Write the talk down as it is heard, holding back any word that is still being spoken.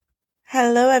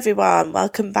Hello everyone,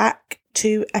 welcome back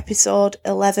to episode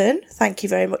 11. Thank you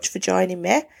very much for joining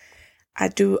me. I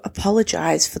do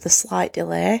apologise for the slight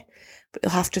delay, but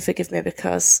you'll have to forgive me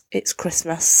because it's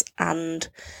Christmas and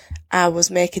I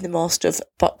was making the most of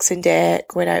Boxing Day,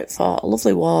 going out for a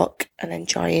lovely walk and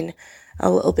enjoying a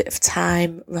little bit of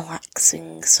time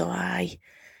relaxing, so I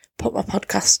put my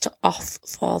podcast off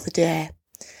for the day.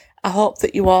 I hope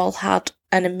that you all had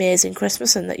an amazing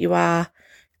Christmas and that you are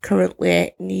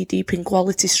currently knee-deep in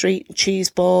Quality Street and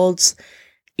cheese boards,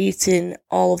 eating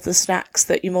all of the snacks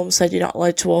that your mum said you're not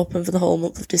allowed to open for the whole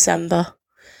month of December.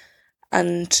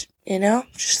 And,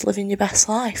 just living your best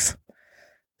life.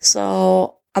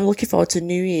 So, I'm looking forward to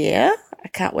New Year. I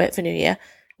can't wait for New Year.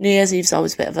 New Year's Eve's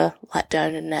always a bit of a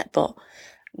letdown, isn't it? But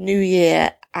New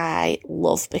Year I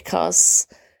love because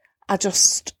I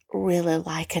just really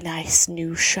like a nice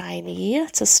new shiny year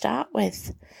to start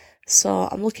with. So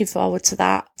I'm looking forward to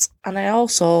that. And I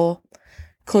also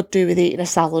could do with eating a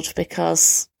salad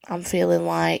because I'm feeling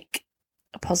like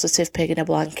a positive pig in a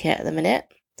blanket at the minute.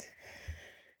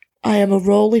 I am a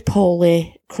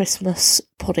roly-poly Christmas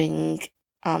pudding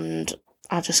and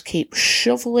I just keep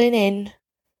shoveling in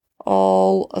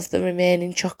all of the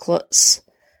remaining chocolates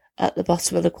at the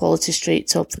bottom of the Quality Street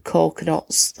tub, the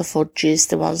coconuts, the fudges,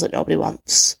 the ones that nobody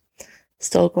wants.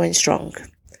 Still going strong.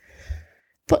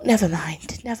 But never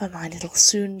mind, it'll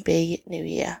soon be New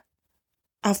Year.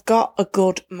 I've got a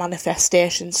good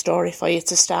manifestation story for you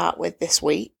to start with this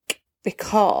week,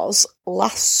 because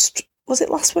was it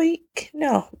last week?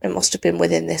 No, it must have been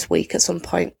within this week at some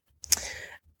point.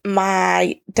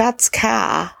 My dad's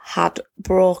car had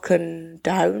broken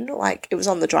down, like it was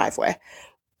on the driveway,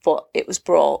 but it was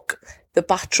broke. The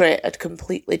battery had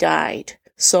completely died.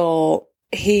 So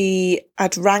he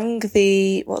had rang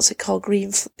the, what's it called,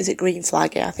 is it Green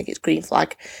Flag? Yeah, I think it's Green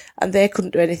Flag. And they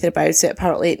couldn't do anything about it.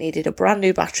 Apparently it needed a brand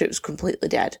new battery. It was completely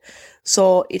dead.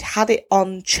 So he'd had it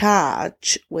on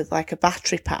charge with like a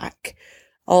battery pack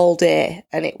all day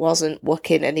and it wasn't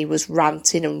working, and he was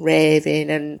ranting and raving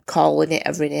and calling it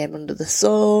every name under the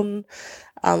sun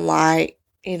and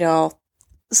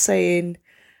saying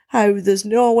how there's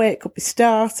no way it could be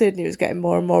started, and he was getting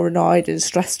more and more annoyed and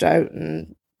stressed out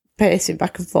and pacing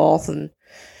back and forth and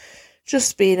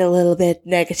just being a little bit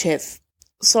negative.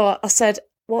 So I said,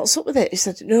 what's up with it? He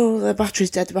said, no, the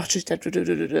battery's dead.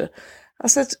 I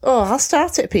said, oh, I'll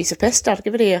start it, a piece of piss, Dad,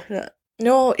 give it here.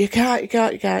 No, you can't.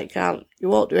 You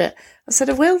won't do it. I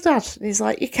said, I will, Dad. And he's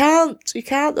like, you can't,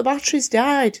 the battery's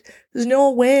died. There's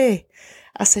no way.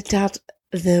 I said, Dad,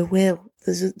 there will.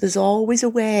 There's always a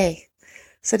way. I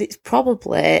said, it's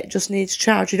probably just needs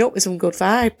charging up with some good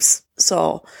vibes.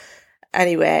 So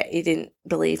anyway, he didn't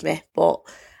believe me, but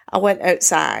I went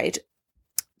outside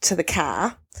to the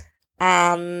car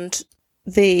and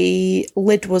the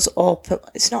lid was open.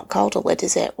 It's not called a lid,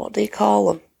 is it? What do you call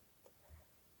them?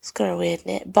 It's got a weird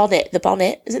name. The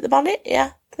bonnet. Is it the bonnet?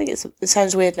 Yeah. I think it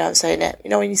sounds weird now saying it. You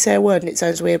know when you say a word and it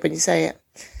sounds weird when you say it?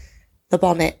 The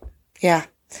bonnet. Yeah.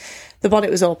 The bonnet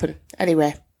was open.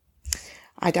 Anyway,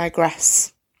 I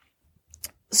digress.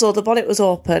 So the bonnet was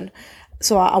open.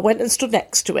 So I went and stood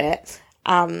next to it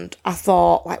and I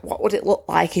thought, like, what would it look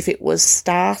like if it was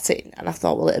starting? And I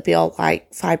thought, well, it'd be all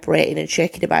like vibrating and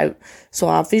shaking about. So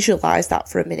I visualised that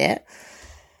for a minute.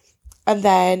 And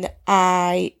then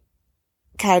I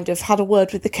kind of had a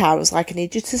word with the car. I was like, I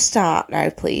need you to start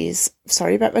now, please.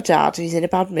 Sorry about my dad. He's in a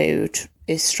bad mood.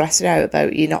 He's stressing out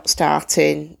about you not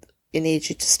starting. He needs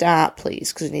you to start,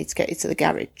 please, because he needs to get you to the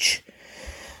garage.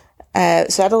 So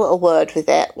I had a little word with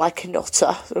it, like a nutter.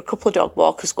 There were a couple of dog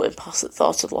walkers going past that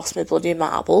thought I'd lost my bloody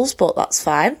marbles, but that's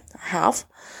fine. I have.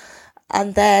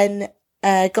 And then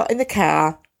got in the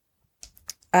car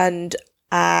and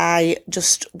I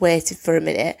just waited for a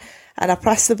minute and I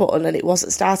pressed the button and it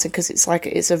wasn't starting because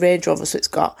it's a Range Rover, so it's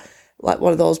got like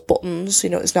one of those buttons,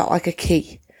 it's not like a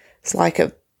key. It's like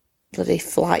a bloody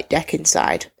flight deck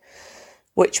inside,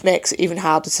 which makes it even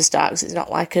harder to start because it's not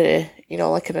like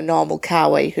like in a normal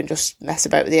car where you can just mess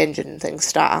about with the engine and things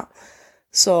start.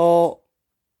 So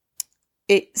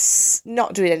it's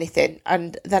not doing anything.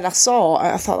 And then I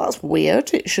thought, that's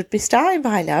weird. It should be starting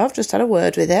by now. I've just had a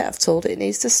word with it. I've told it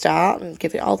needs to start and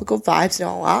give it all the good vibes and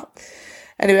all that.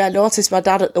 Anyway, I noticed my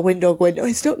dad at the window going, no,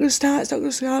 it's not going to start.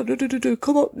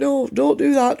 Come on, no, don't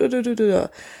do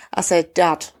that. I said,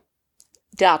 Dad,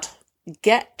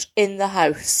 get in the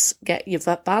house. Get your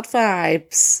bad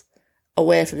vibes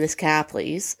away from this car,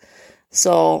 please.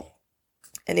 So,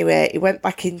 anyway, he went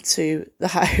back into the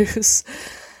house.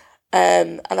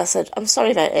 And I said, I'm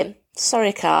sorry about him.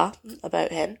 Sorry, car,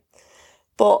 about him.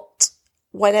 But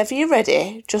whenever you're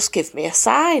ready, just give me a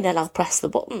sign and I'll press the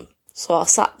button. So I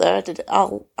sat there,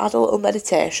 I had a little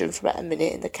meditation for about a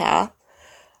minute in the car,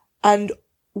 and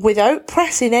without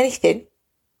pressing anything,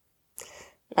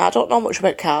 now, I don't know much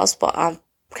about cars, but I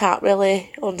can't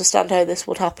really understand how this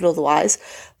would happen otherwise,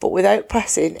 but without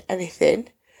pressing anything,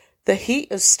 the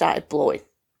heaters started blowing.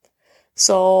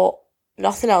 So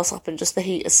nothing else happened, just the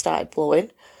heaters started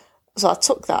blowing. So I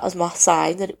took that as my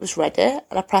sign that it was ready, and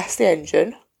I pressed the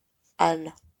engine,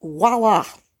 and voila,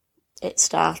 it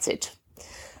started.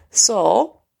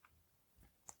 So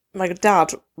my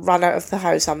dad ran out of the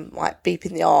house. I'm like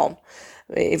beeping the horn.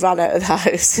 He ran out of the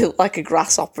house like a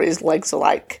grasshopper. His legs were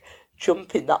like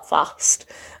jumping that fast,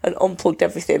 and unplugged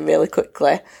everything really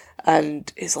quickly.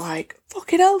 And he's like,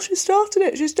 "Fucking hell, she started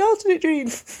it, Jean,"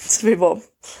 to my mum.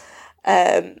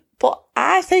 But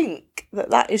I think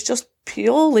that is just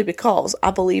purely because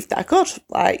I believed that I could.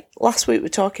 Like, last week we were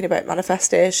talking about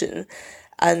manifestation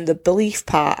and the belief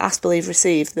part, ask, believe,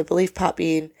 receive, the belief part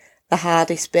being the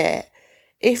hardest bit.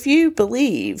 If you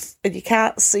believe and you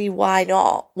can't see why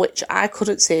not, which I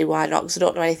couldn't see why not because I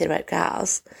don't know anything about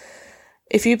cars,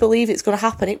 if you believe it's going to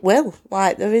happen, it will.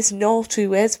 Like, there is no two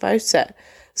ways about it.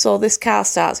 So this car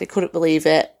starts, he couldn't believe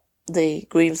it. The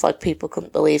green flag people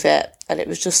couldn't believe it. And it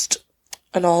was just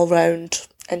an all-round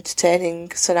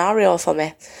entertaining scenario for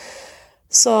me.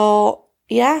 So,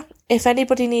 yeah, if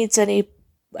anybody needs any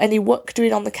work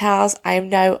doing on the cars, I am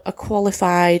now a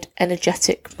qualified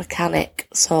energetic mechanic.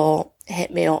 So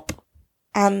hit me up.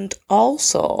 And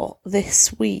also,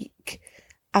 this week,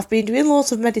 I've been doing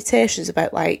loads of meditations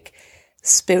about, like,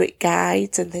 spirit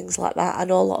guides and things like that. I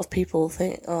know a lot of people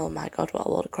think, oh my God, what a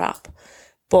load of crap.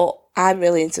 But I'm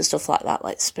really into stuff like that,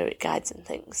 like spirit guides and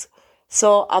things.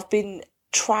 So I've been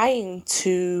trying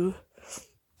to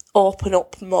open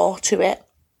up more to it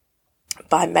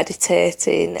by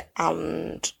meditating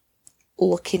and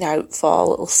looking out for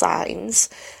little signs.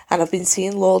 And I've been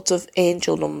seeing loads of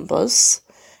angel numbers,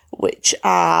 which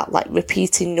are like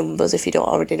repeating numbers if you don't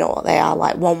already know what they are,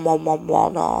 like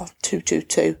 1111 or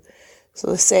 222. So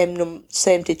the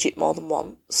same digit more than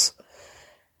once.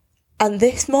 And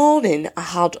this morning I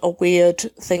had a weird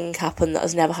thing happen that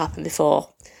has never happened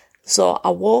before. So I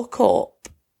woke up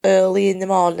early in the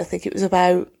morning, I think it was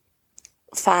about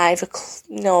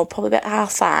probably about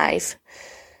 5:30.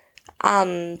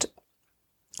 And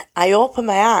I opened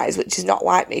my eyes, which is not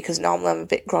like me because normally I'm a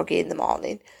bit groggy in the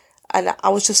morning. And I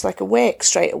was just like awake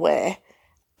straight away.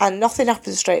 And nothing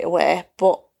happened straight away.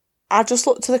 But I just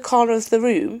looked to the corner of the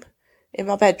room in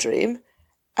my bedroom,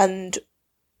 and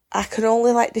I can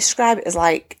only like describe it as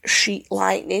like sheet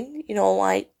lightning,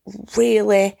 like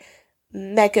really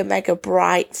mega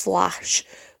bright flash.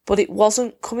 But it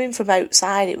wasn't coming from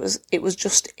outside, it was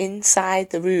just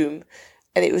inside the room,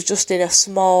 and it was just in a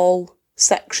small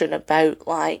section about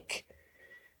like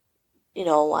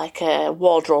a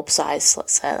wardrobe size,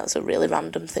 let's say. That's a really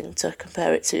random thing to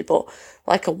compare it to, but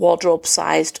like a wardrobe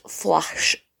sized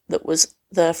flash that was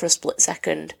there for a split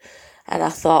second. And I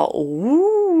thought,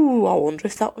 ooh, I wonder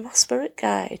if that was my spirit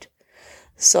guide.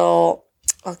 So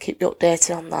I'll keep you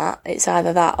updated on that. It's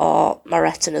either that or my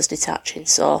retina's detaching,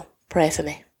 so pray for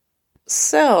me.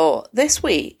 So this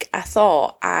week I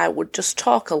thought I would just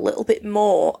talk a little bit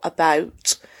more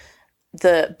about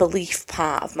the belief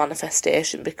part of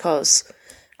manifestation, because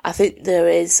I think there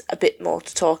is a bit more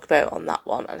to talk about on that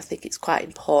one, and I think it's quite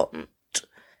important.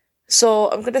 So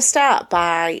I'm going to start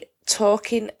by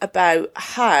talking about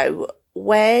how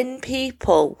when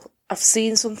people have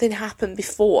seen something happen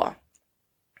before,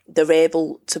 they're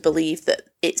able to believe that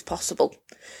it's possible.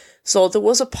 So there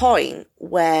was a point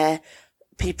where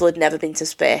people had never been to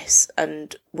space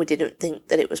and we didn't think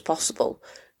that it was possible.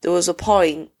 There was a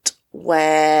point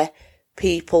where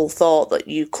people thought that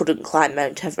you couldn't climb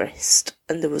Mount Everest,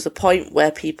 and there was a point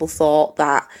where people thought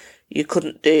that you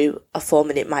couldn't do a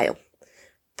 4-minute mile.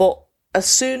 But as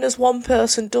soon as one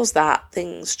person does that,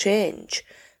 things change.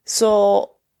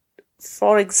 So,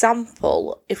 for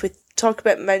example, if we talk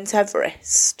about Mount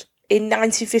Everest, in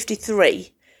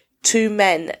 1953, 2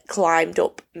 men climbed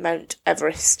up Mount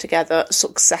Everest together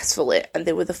successfully, and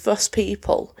they were the first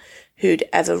people who'd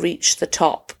ever reached the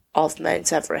top of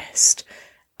Mount Everest.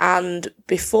 And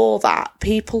before that,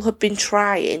 people had been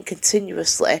trying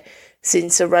continuously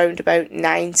since around about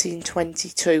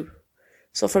 1922.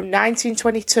 So from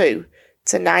 1922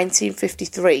 to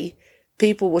 1953,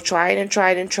 people were trying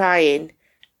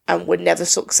and were never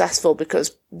successful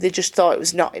because they just thought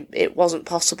it wasn't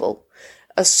possible.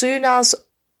 As soon as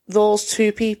those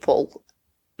 2 people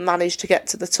managed to get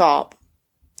to the top,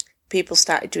 people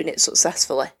started doing it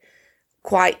successfully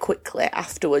quite quickly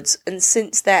afterwards. And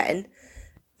since then,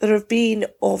 there have been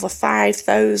over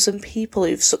 5,000 people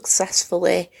who've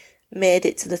successfully made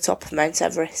it to the top of Mount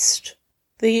Everest.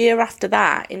 The year after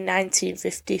that, in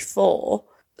 1954,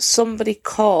 somebody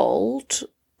called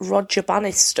Roger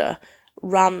Bannister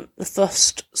ran the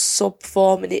first sub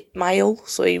 4-minute mile.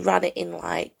 So he ran it in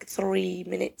like 3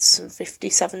 minutes and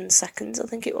 57 seconds, I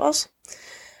think it was.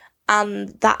 And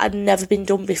that had never been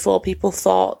done before. People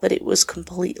thought that it was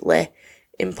completely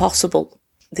impossible.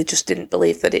 They just didn't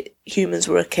believe that humans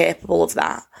were capable of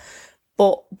that.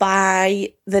 But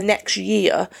by the next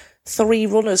year, 3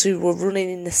 runners who were running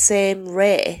in the same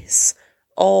race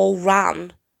all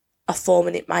ran a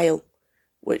 4-minute mile,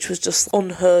 which was just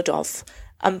unheard of.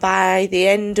 And by the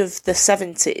end of the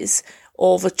 70s,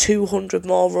 over 200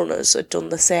 more runners had done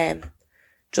the same.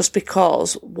 Just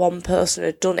because one person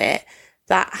had done it,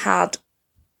 that had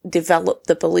developed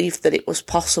the belief that it was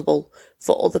possible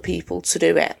for other people to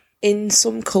do it. In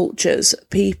some cultures,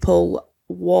 people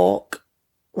walk,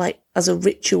 like as a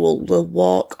ritual, they'll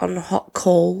walk on hot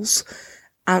coals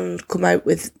and come out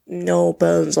with no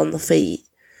burns on the feet.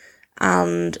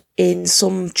 And in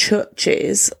some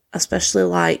churches, especially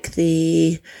like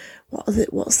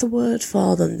what's the word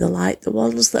for them? They're like the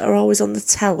ones that are always on the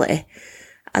telly,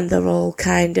 and they're all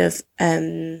kind of,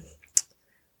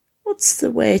 what's the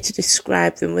way to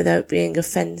describe them without being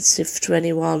offensive to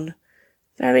anyone?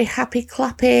 Very happy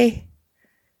clappy,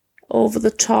 over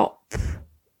the top,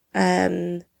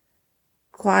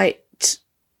 quite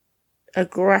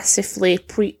aggressively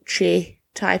preachy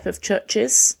type of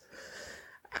churches.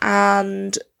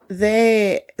 And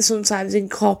they sometimes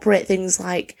incorporate things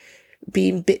like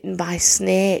being bitten by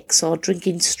snakes or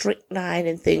drinking strychnine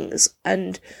and things.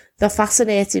 And the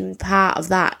fascinating part of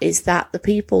that is that the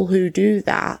people who do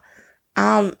that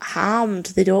aren't harmed.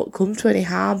 They don't come to any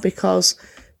harm because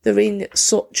they're in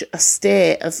such a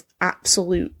state of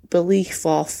absolute belief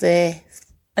or faith.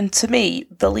 And to me,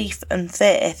 belief and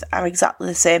faith are exactly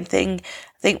the same thing.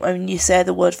 I think when you say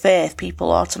the word faith,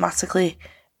 people automatically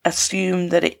assume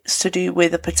that it's to do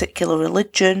with a particular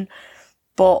religion,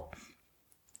 but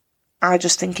I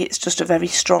just think it's just a very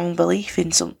strong belief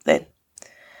in something.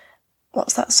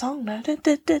 What's that song now?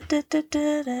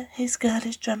 He's got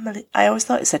his trombolies. I always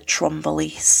thought it said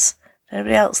trombolies. Did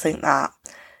anybody else think that?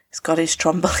 He's got his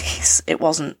trombolies. It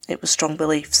wasn't. It was strong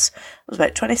beliefs. I was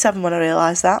about 27 when I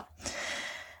realised that.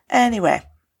 Anyway,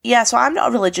 yeah, so I'm not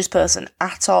a religious person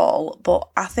at all, but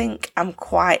I think I'm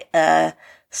quite a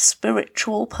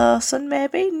spiritual person,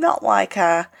 maybe. Not like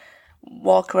a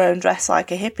walk around dressed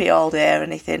like a hippie all day or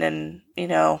anything, and,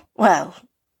 well,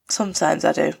 sometimes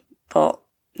I do, but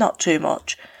not too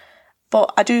much.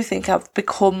 But I do think I've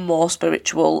become more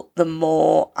spiritual the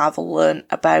more I've learned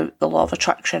about the law of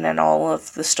attraction and all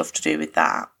of the stuff to do with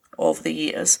that over the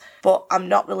years. But I'm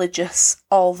not religious,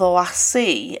 although I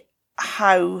see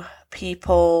how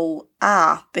people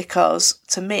are, because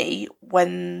to me,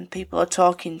 when people are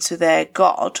talking to their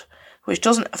God, which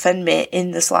doesn't offend me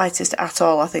in the slightest at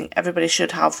all, I think everybody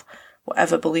should have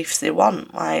whatever beliefs they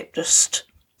want, like just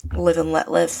live and let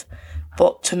live.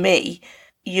 But to me,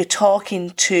 you're talking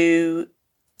to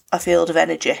a field of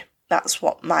energy. That's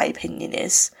what my opinion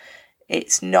is.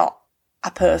 It's not a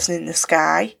person in the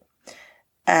sky.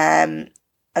 And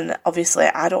obviously,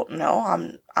 I don't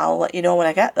know. I'll let you know when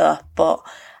I get there, but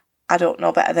I don't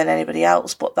know better than anybody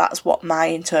else. But that's what my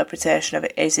interpretation of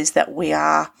it is that we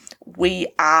are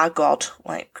God.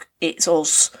 Like, it's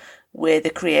us. We're the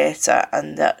creator,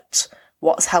 and that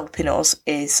what's helping us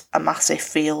is a massive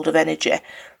field of energy.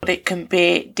 But it can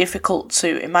be difficult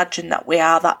to imagine that we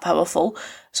are that powerful.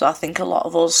 So I think a lot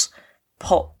of us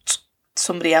put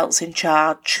somebody else in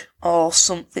charge or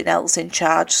something else in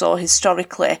charge. So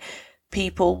historically,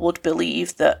 people would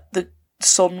believe that the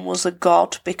sun was a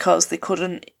god because they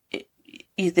couldn't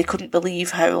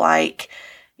believe how,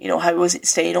 how was it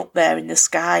staying up there in the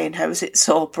sky, and how was it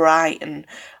so bright, and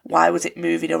why was it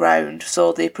moving around?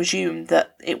 So they presumed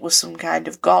that it was some kind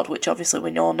of god, which obviously we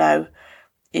know now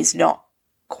is not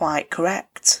quite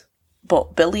correct.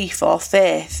 But belief or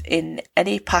faith in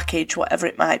any package, whatever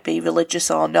it might be, religious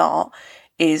or not,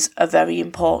 is a very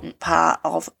important part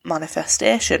of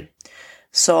manifestation.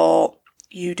 So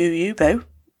you do you, boo.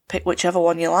 Pick whichever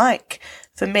one you like.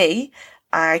 For me,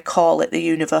 I call it the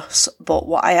universe, but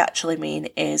what I actually mean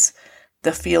is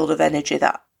the field of energy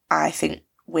that I think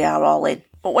we are all in.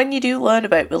 But when you do learn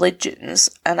about religions,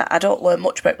 and I don't learn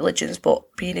much about religions, but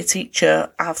being a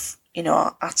teacher, I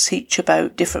teach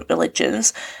about different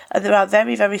religions, and there are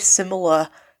very, very similar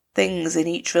things in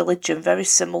each religion, very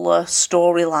similar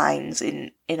storylines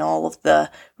in all of the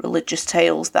religious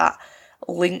tales that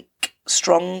link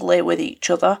strongly with each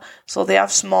other. So they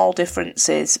have small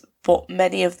differences, but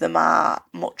many of them are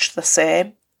much the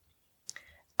same.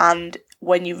 And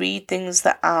when you read things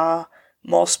that are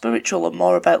more spiritual and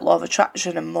more about law of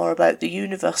attraction and more about the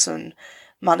universe and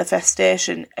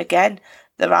manifestation, again,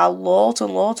 there are loads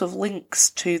and loads of links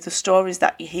to the stories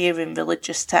that you hear in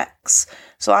religious texts.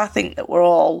 So I think that we're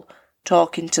all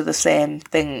talking to the same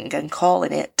thing and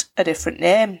calling it a different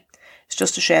name. It's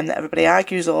just a shame that everybody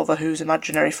argues over whose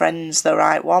imaginary friend's the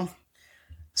right one.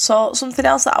 So something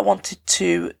else that I wanted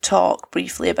to talk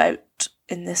briefly about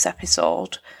in this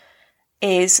episode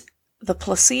is the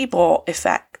placebo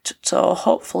effect. So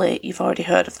hopefully you've already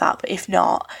heard of that, but if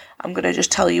not, I'm going to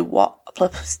just tell you what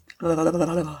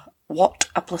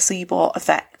a placebo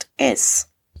effect is.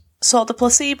 So the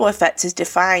placebo effect is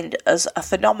defined as a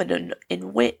phenomenon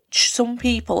in which some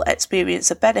people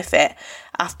experience a benefit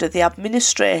after the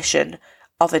administration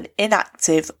of an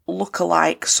inactive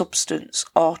lookalike substance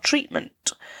or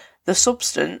treatment. The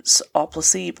substance, or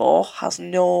placebo, has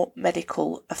no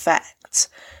medical effect.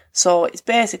 So it's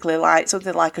basically like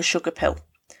something like a sugar pill.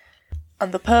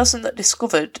 And the person that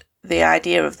discovered the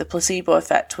idea of the placebo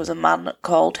effect was a man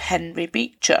called Henry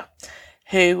Beecher,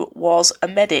 who was a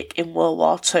medic in World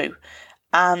War II,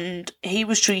 and he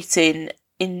was treating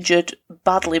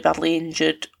badly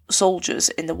injured soldiers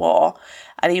in the war,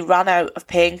 and he ran out of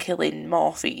pain-killing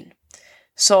morphine.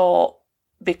 So,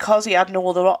 because he had no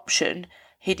other option,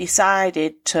 he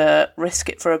decided to risk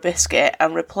it for a biscuit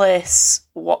and replace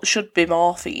what should be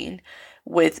morphine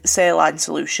with saline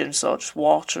solution, so just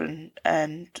water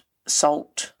and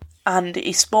salt. And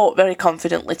he spoke very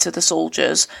confidently to the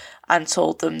soldiers and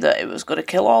told them that it was going to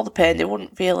kill all the pain, they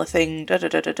wouldn't feel a thing,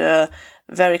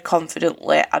 very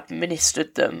confidently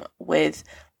administered them with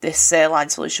this saline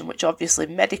solution, which obviously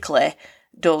medically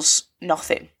does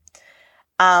nothing.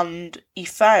 And he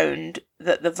found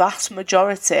that the vast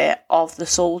majority of the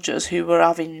soldiers who were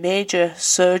having major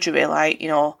surgery, like,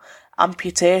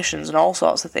 amputations and all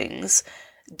sorts of things,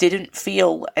 didn't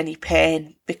feel any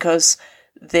pain because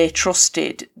they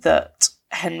trusted that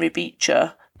Henry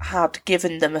Beecher had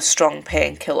given them a strong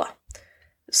painkiller.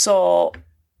 So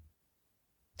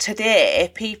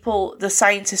today, the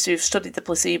scientists who've studied the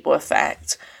placebo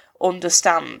effect,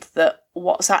 understand that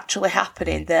what's actually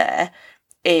happening there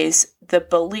is the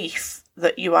belief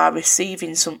that you are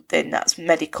receiving something that's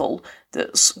medical,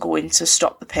 that's going to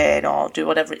stop the pain or do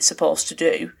whatever it's supposed to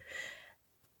do,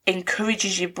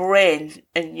 encourages your brain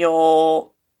and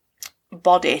your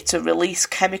body to release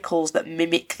chemicals that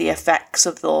mimic the effects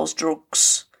of those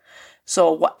drugs.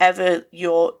 So whatever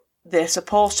they're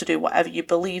supposed to do, whatever you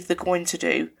believe they're going to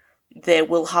do, they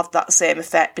will have that same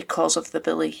effect because of the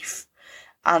belief.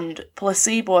 And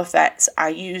placebo effects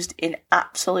are used in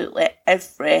absolutely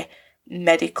every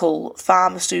medical,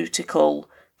 pharmaceutical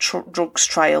drugs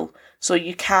trial. So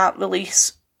you can't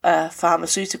release a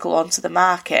pharmaceutical onto the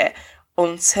market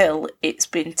until it's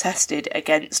been tested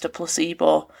against a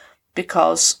placebo,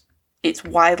 because it's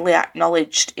widely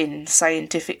acknowledged in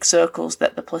scientific circles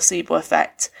that the placebo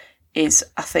effect is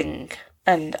a thing.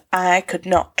 And I could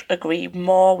not agree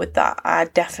more with that. I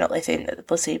definitely think that the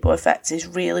placebo effect is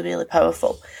really, really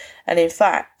powerful. And in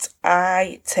fact,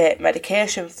 I take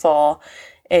medication for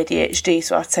ADHD,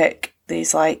 so I take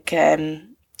these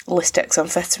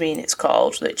lisdexamfetamine it's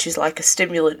called, which is like a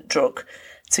stimulant drug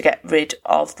to get rid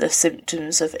of the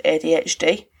symptoms of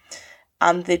ADHD.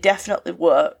 And they definitely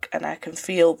work and I can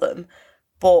feel them,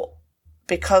 but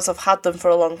because I've had them for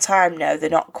a long time now, they're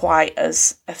not quite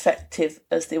as effective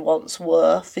as they once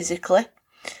were physically.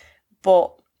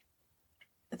 But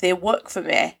they work for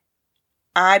me,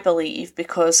 I believe,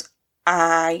 because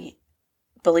I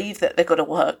believe that they're going to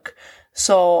work.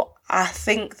 So I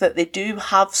think that they do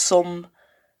have some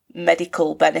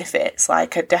medical benefits.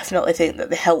 Like, I definitely think that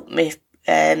they help me,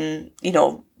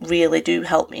 really do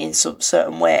help me in some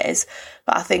certain ways.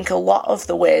 But I think a lot of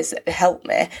the ways that they help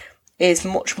me is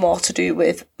much more to do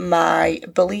with my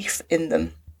belief in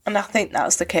them. And I think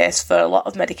that's the case for a lot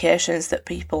of medications that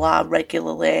people are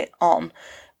regularly on,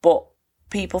 but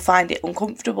people find it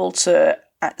uncomfortable to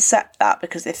accept that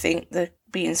because they think they're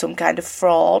being some kind of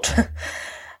fraud.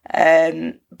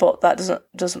 But that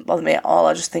doesn't bother me at all.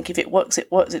 I just think if it works,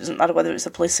 it works. It doesn't matter whether it's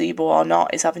a placebo or not.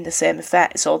 It's having the same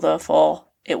effect, so therefore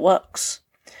it works.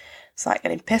 It's like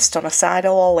getting pissed on a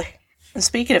cider lolly. And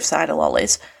speaking of cider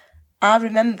lollies, I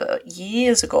remember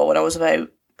years ago when I was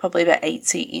probably about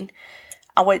 18,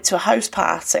 I went to a house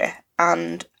party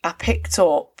and I picked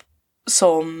up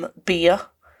some beer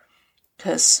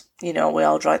because, we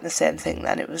all drank the same thing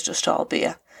then. It was just all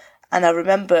beer. And I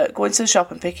remember going to the shop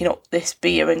and picking up this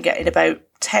beer and getting about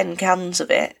 10 cans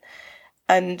of it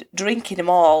and drinking them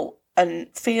all and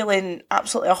feeling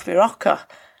absolutely off my rocker.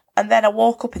 And then I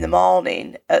woke up in the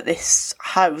morning at this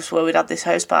house where we'd had this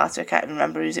house party. I can't even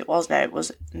remember whose it was now. It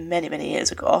was many, many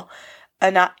years ago.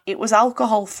 And it was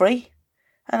alcohol free.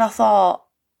 And I thought,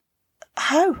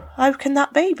 how can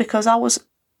that be? Because I was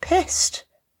pissed.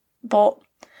 But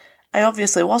I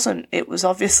obviously wasn't. It was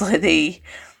obviously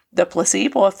the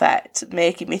placebo effect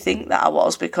making me think that I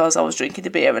was, because I was drinking the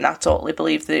beer and I totally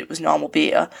believed that it was normal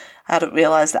beer. I hadn't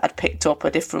realised that I'd picked up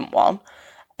a different one.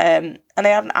 And I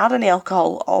hadn't had any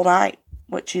alcohol all night,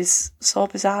 which is so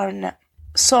bizarre, isn't it?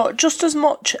 So just as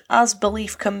much as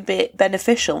belief can be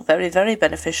beneficial, very, very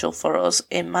beneficial for us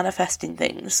in manifesting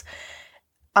things,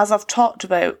 as I've talked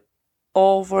about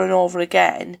over and over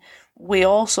again, we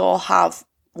also have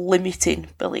limiting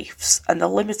beliefs, and the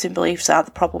limiting beliefs are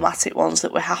the problematic ones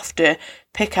that we have to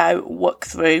pick out, work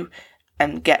through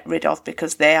and get rid of,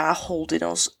 because they are holding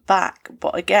us back.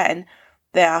 But again,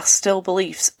 they are still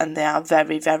beliefs and they are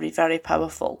very, very, very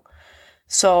powerful.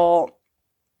 So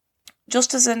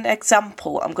just as an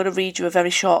example, I'm going to read you a very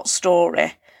short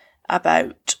story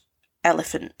about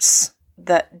elephants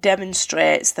that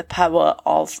demonstrates the power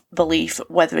of belief,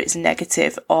 whether it's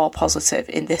negative or positive.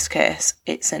 In this case,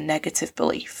 it's a negative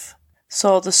belief.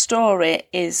 So the story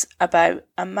is about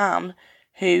a man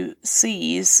who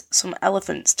sees some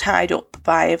elephants tied up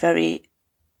by a very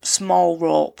small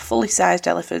rope, fully sized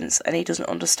elephants, and he doesn't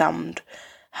understand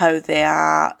how they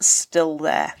are still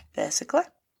there, basically.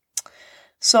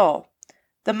 So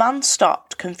the man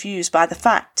stopped, confused by the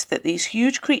fact that these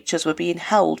huge creatures were being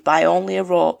held by only a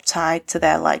rope tied to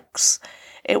their legs.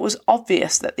 It was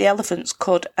obvious that the elephants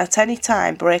could at any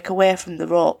time break away from the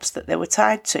ropes that they were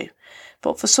tied to,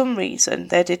 but for some reason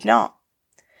they did not.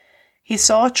 He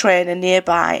saw a trainer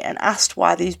nearby and asked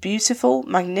why these beautiful,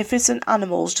 magnificent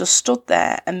animals just stood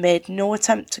there and made no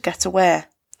attempt to get away.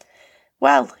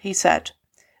 Well, he said,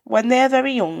 when they are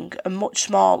very young and much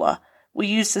smaller, we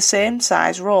use the same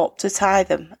size rope to tie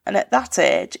them, and at that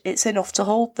age it's enough to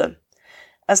hold them.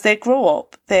 As they grow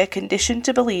up, they are conditioned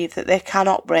to believe that they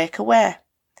cannot break away.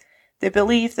 They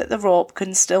believe that the rope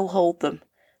can still hold them,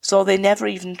 so they never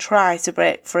even try to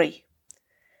break free.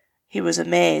 He was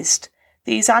amazed.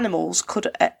 These animals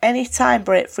could at any time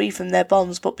break free from their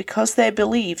bonds, but because they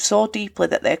believed so deeply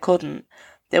that they couldn't,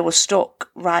 they were stuck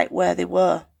right where they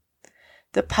were.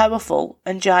 The powerful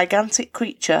and gigantic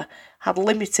creature had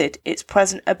limited its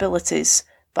present abilities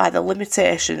by the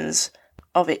limitations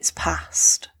of its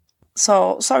past.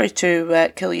 So, sorry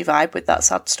to kill your vibe with that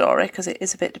sad story, because it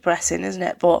is a bit depressing, isn't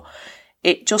it? But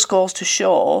it just goes to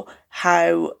show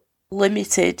how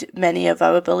limited many of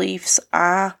our beliefs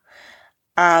are.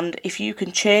 And if you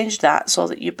can change that so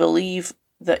that you believe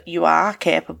that you are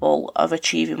capable of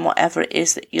achieving whatever it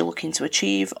is that you're looking to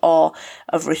achieve, or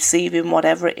of receiving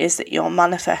whatever it is that you're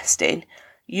manifesting,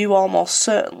 you almost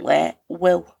certainly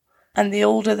will. And the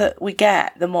older that we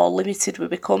get, the more limited we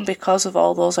become because of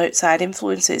all those outside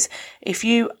influences. If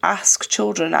you ask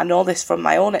children, I know this from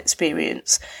my own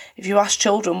experience, if you ask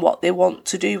children what they want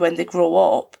to do when they grow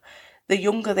up, the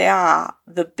younger they are,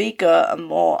 the bigger and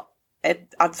more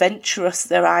adventurous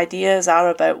their ideas are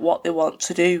about what they want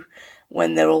to do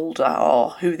when they're older, or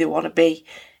who they want to be.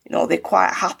 You know, they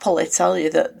quite happily tell you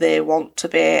that they want to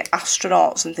be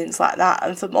astronauts and things like that.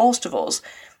 And for most of us,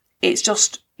 it's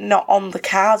just not on the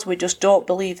cards. We just don't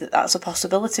believe that that's a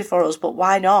possibility for us. But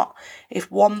why not? If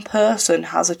one person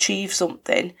has achieved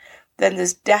something, then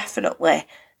there's definitely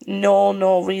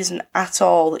no reason at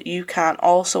all that you can't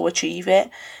also achieve it.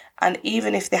 And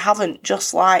even if they haven't,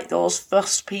 just like those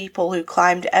first people who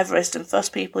climbed Everest and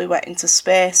first people who went into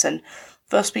space and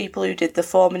first people who did the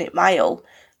 4-minute mile,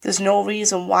 there's no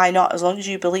reason why not. As long as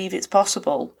you believe it's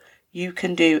possible, you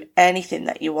can do anything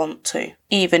that you want to,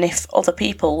 even if other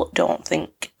people don't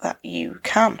think that you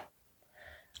can.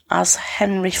 As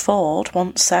Henry Ford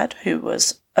once said, who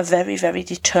was a very, very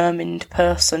determined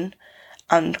person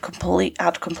and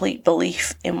had complete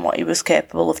belief in what he was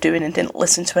capable of doing and didn't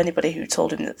listen to anybody who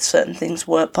told him that certain things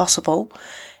weren't possible,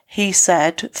 he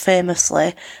said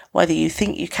famously, whether you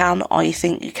think you can or you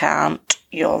think you can't,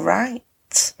 you're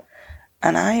right.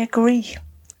 And I agree.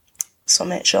 So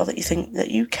make sure that you think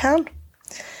that you can.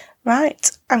 Right,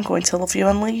 I'm going to love you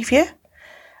and leave you.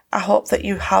 I hope that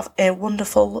you have a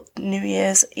wonderful New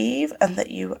Year's Eve and that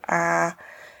you are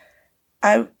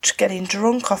out getting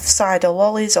drunk off cider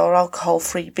lollies or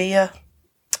alcohol-free beer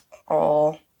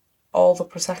or all the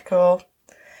Prosecco,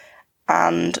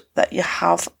 and that you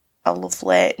have a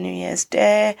lovely New Year's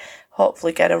Day.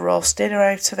 Hopefully get a roast dinner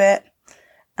out of it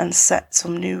and set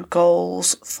some new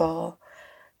goals for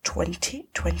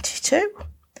 2022.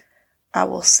 I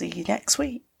will see you next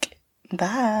week.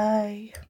 Bye.